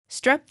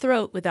Strep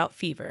throat without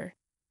fever.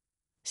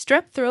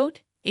 Strep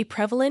throat, a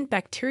prevalent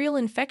bacterial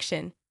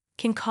infection,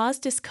 can cause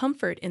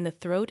discomfort in the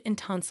throat and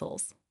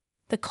tonsils.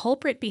 The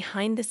culprit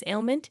behind this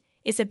ailment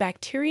is a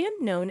bacterium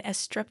known as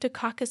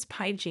Streptococcus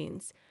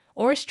pyogenes,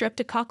 or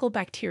streptococcal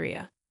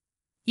bacteria.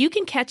 You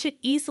can catch it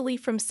easily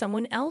from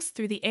someone else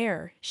through the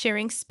air,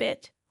 sharing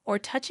spit, or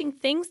touching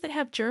things that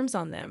have germs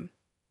on them.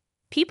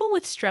 People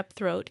with strep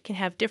throat can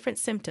have different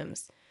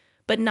symptoms,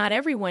 but not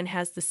everyone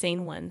has the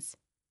same ones.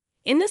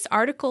 In this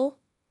article,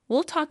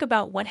 we'll talk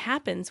about what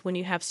happens when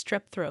you have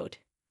strep throat,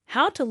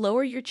 how to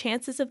lower your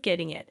chances of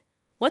getting it,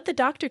 what the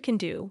doctor can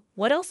do,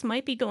 what else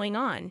might be going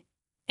on,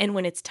 and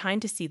when it's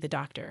time to see the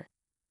doctor.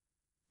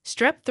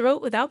 Strep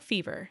throat without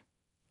fever.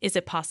 Is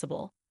it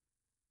possible?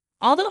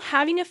 Although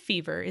having a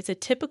fever is a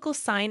typical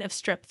sign of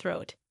strep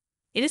throat,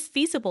 it is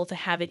feasible to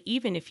have it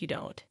even if you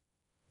don't.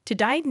 To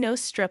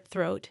diagnose strep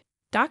throat,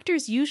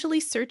 doctors usually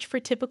search for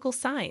typical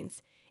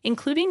signs,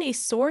 including a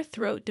sore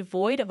throat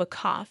devoid of a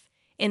cough,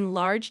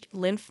 enlarged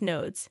lymph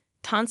nodes,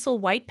 tonsil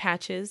white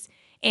patches,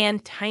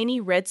 and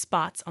tiny red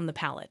spots on the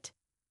palate.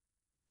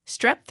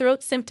 Strep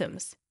throat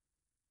symptoms.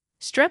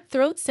 Strep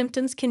throat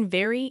symptoms can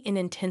vary in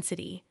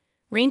intensity,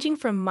 ranging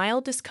from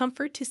mild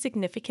discomfort to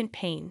significant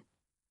pain.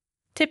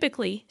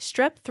 Typically,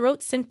 strep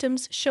throat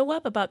symptoms show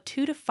up about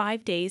 2 to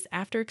 5 days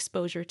after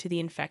exposure to the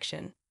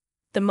infection.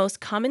 The most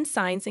common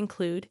signs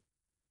include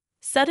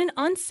sudden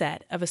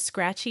onset of a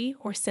scratchy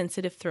or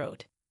sensitive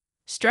throat.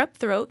 Strep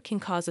throat can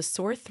cause a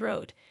sore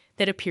throat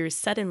that appears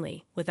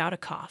suddenly without a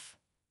cough.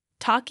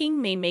 Talking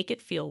may make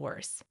it feel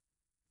worse.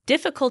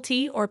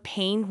 Difficulty or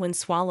pain when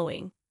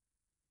swallowing.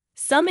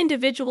 Some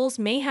individuals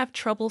may have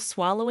trouble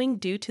swallowing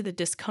due to the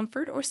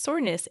discomfort or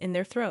soreness in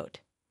their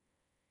throat.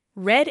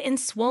 Red and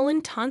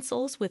swollen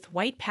tonsils with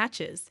white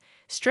patches.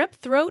 Strep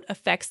throat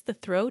affects the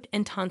throat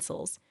and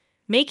tonsils,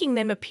 making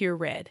them appear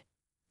red.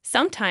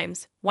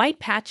 Sometimes, white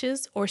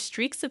patches or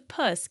streaks of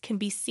pus can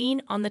be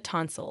seen on the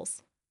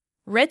tonsils.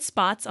 Red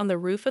spots on the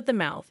roof of the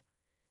mouth.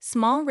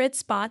 Small red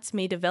spots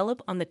may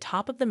develop on the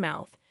top of the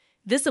mouth,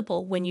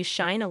 visible when you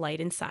shine a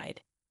light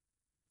inside.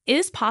 It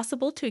is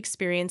possible to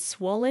experience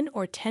swollen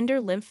or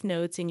tender lymph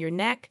nodes in your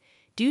neck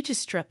due to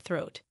strep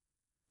throat.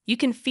 You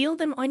can feel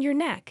them on your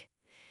neck.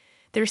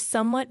 They're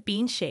somewhat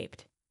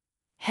bean-shaped.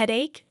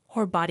 Headache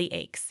or body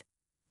aches.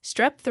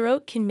 Strep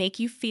throat can make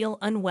you feel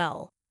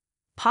unwell,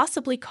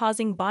 possibly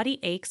causing body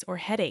aches or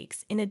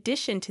headaches in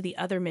addition to the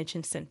other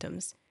mentioned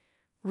symptoms.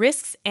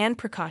 Risks and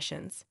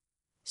precautions.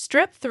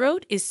 Strep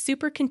throat is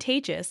super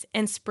contagious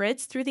and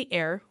spreads through the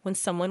air when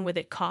someone with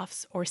it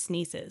coughs or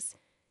sneezes.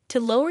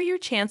 To lower your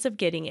chance of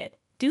getting it,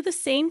 do the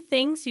same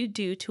things you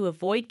do to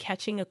avoid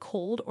catching a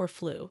cold or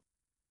flu.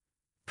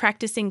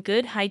 Practicing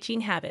good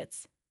hygiene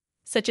habits,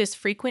 such as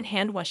frequent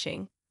hand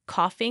washing,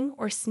 coughing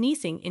or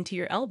sneezing into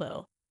your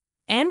elbow,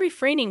 and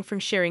refraining from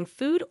sharing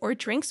food or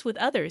drinks with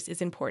others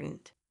is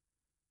important.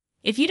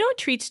 If you don't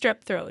treat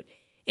strep throat,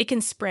 it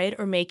can spread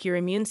or make your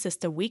immune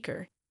system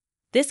weaker.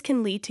 This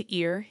can lead to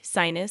ear,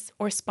 sinus,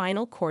 or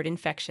spinal cord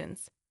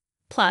infections.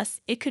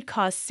 Plus, it could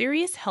cause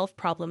serious health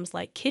problems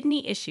like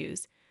kidney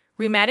issues,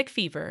 rheumatic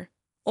fever,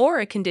 or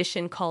a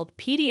condition called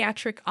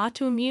pediatric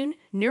autoimmune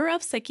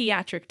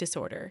neuropsychiatric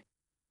disorder.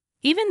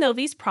 Even though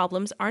these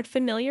problems aren't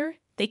familiar,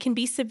 they can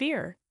be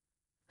severe.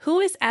 Who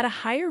is at a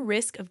higher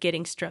risk of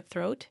getting strep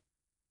throat?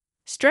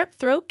 Strep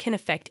throat can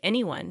affect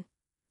anyone,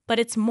 but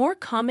it's more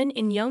common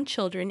in young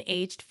children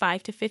aged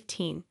 5 to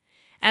 15,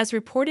 as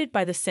reported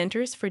by the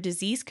Centers for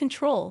Disease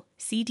Control,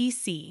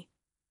 CDC.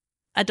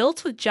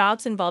 Adults with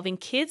jobs involving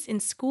kids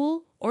in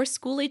school or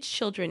school-aged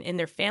children in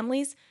their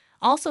families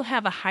also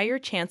have a higher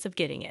chance of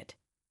getting it.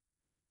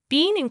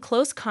 Being in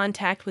close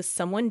contact with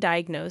someone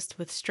diagnosed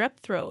with strep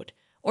throat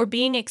or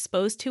being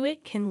exposed to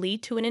it can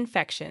lead to an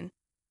infection.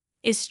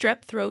 Is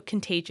strep throat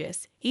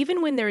contagious,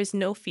 even when there is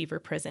no fever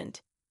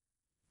present?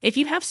 If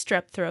you have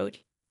strep throat,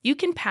 you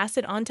can pass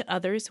it on to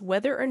others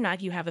whether or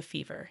not you have a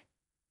fever.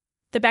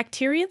 The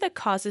bacteria that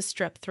causes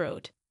strep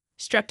throat,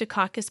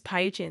 Streptococcus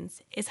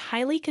pyogenes, is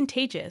highly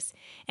contagious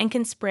and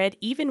can spread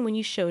even when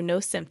you show no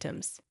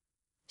symptoms.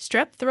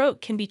 Strep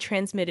throat can be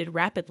transmitted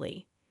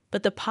rapidly,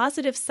 but the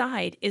positive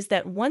side is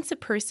that once a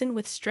person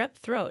with strep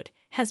throat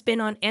has been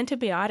on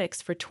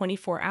antibiotics for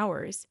 24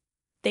 hours,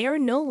 they are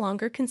no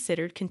longer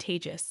considered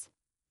contagious.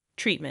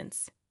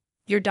 Treatments.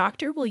 Your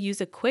doctor will use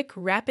a quick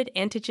rapid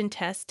antigen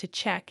test to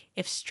check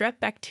if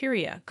strep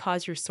bacteria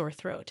cause your sore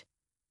throat.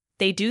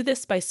 They do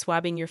this by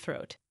swabbing your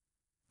throat.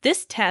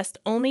 This test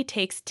only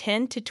takes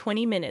 10 to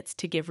 20 minutes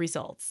to give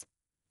results.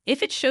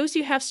 If it shows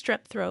you have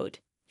strep throat,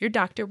 your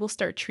doctor will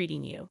start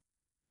treating you.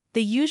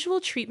 The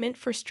usual treatment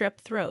for strep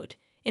throat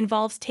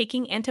involves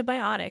taking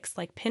antibiotics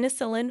like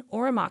penicillin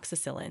or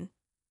amoxicillin.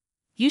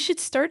 You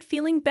should start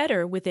feeling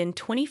better within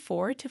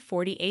 24 to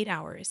 48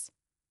 hours.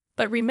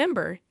 But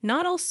remember,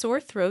 not all sore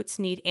throats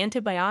need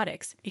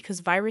antibiotics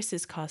because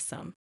viruses cause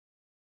some.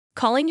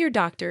 Calling your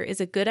doctor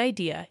is a good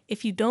idea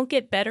if you don't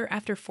get better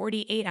after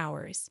 48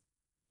 hours.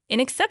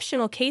 In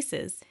exceptional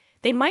cases,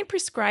 they might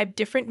prescribe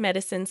different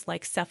medicines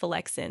like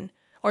cephalexin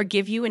or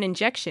give you an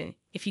injection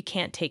if you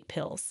can't take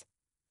pills.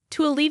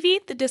 To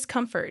alleviate the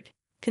discomfort,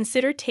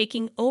 consider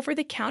taking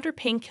over-the-counter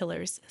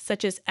painkillers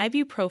such as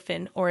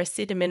ibuprofen or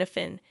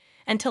acetaminophen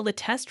until the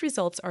test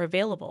results are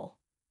available.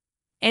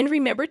 And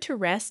remember to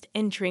rest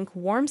and drink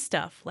warm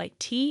stuff like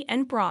tea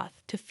and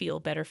broth to feel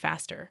better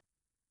faster.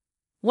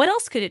 What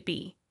else could it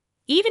be?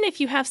 Even if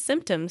you have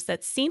symptoms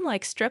that seem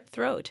like strep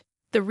throat,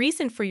 the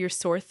reason for your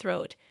sore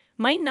throat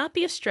might not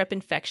be a strep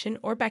infection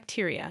or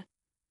bacteria.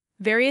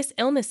 Various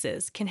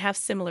illnesses can have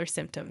similar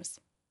symptoms.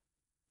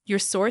 Your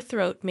sore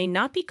throat may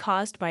not be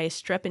caused by a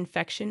strep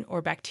infection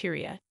or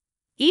bacteria,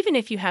 even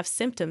if you have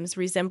symptoms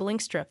resembling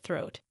strep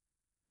throat.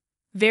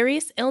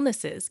 Various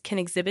illnesses can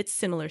exhibit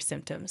similar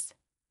symptoms.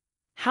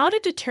 How to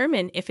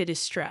determine if it is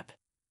strep?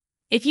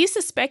 If you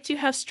suspect you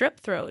have strep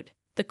throat,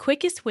 the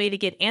quickest way to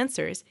get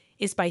answers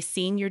is by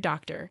seeing your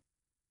doctor.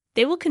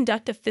 They will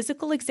conduct a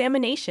physical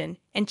examination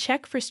and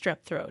check for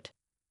strep throat.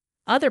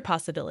 Other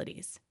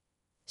possibilities.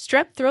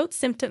 Strep throat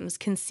symptoms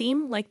can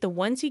seem like the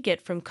ones you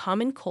get from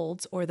common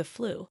colds or the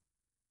flu.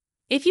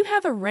 If you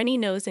have a runny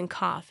nose and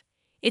cough,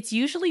 it's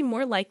usually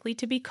more likely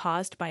to be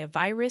caused by a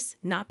virus,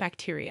 not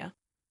bacteria.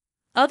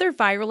 Other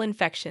viral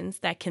infections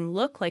that can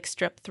look like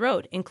strep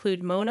throat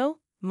include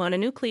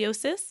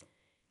mononucleosis,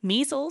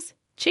 measles,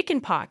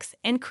 chickenpox,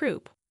 and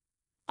croup.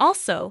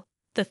 Also,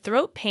 the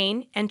throat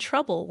pain and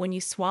trouble when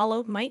you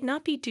swallow might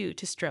not be due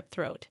to strep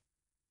throat.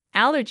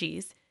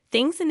 Allergies,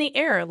 things in the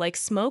air like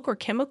smoke or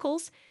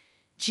chemicals,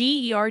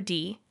 GERD,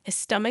 a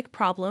stomach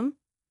problem,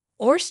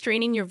 or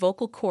straining your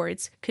vocal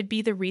cords could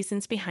be the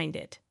reasons behind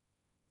it.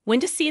 When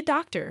to see a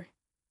doctor?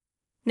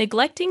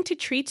 Neglecting to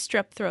treat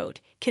strep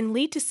throat can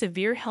lead to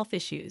severe health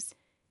issues.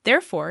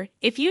 Therefore,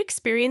 if you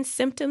experience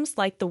symptoms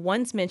like the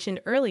ones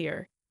mentioned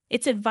earlier,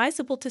 it's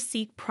advisable to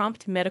seek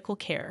prompt medical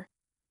care.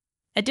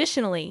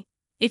 Additionally,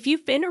 if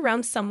you've been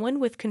around someone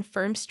with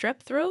confirmed strep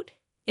throat,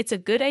 it's a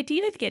good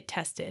idea to get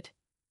tested.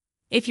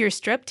 If your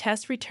strep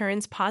test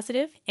returns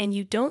positive and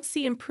you don't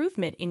see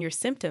improvement in your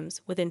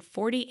symptoms within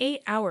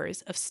 48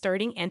 hours of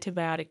starting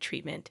antibiotic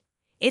treatment,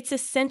 it's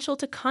essential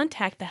to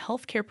contact the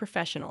healthcare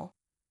professional.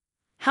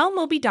 How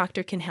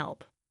MobiDoctor can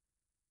help.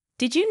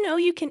 Did you know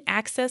you can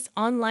access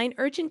online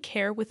urgent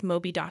care with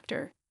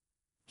MobiDoctor?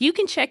 You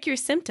can check your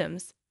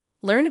symptoms,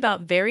 learn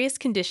about various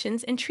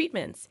conditions and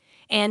treatments,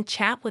 and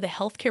chat with a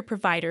healthcare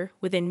provider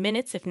within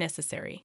minutes if necessary.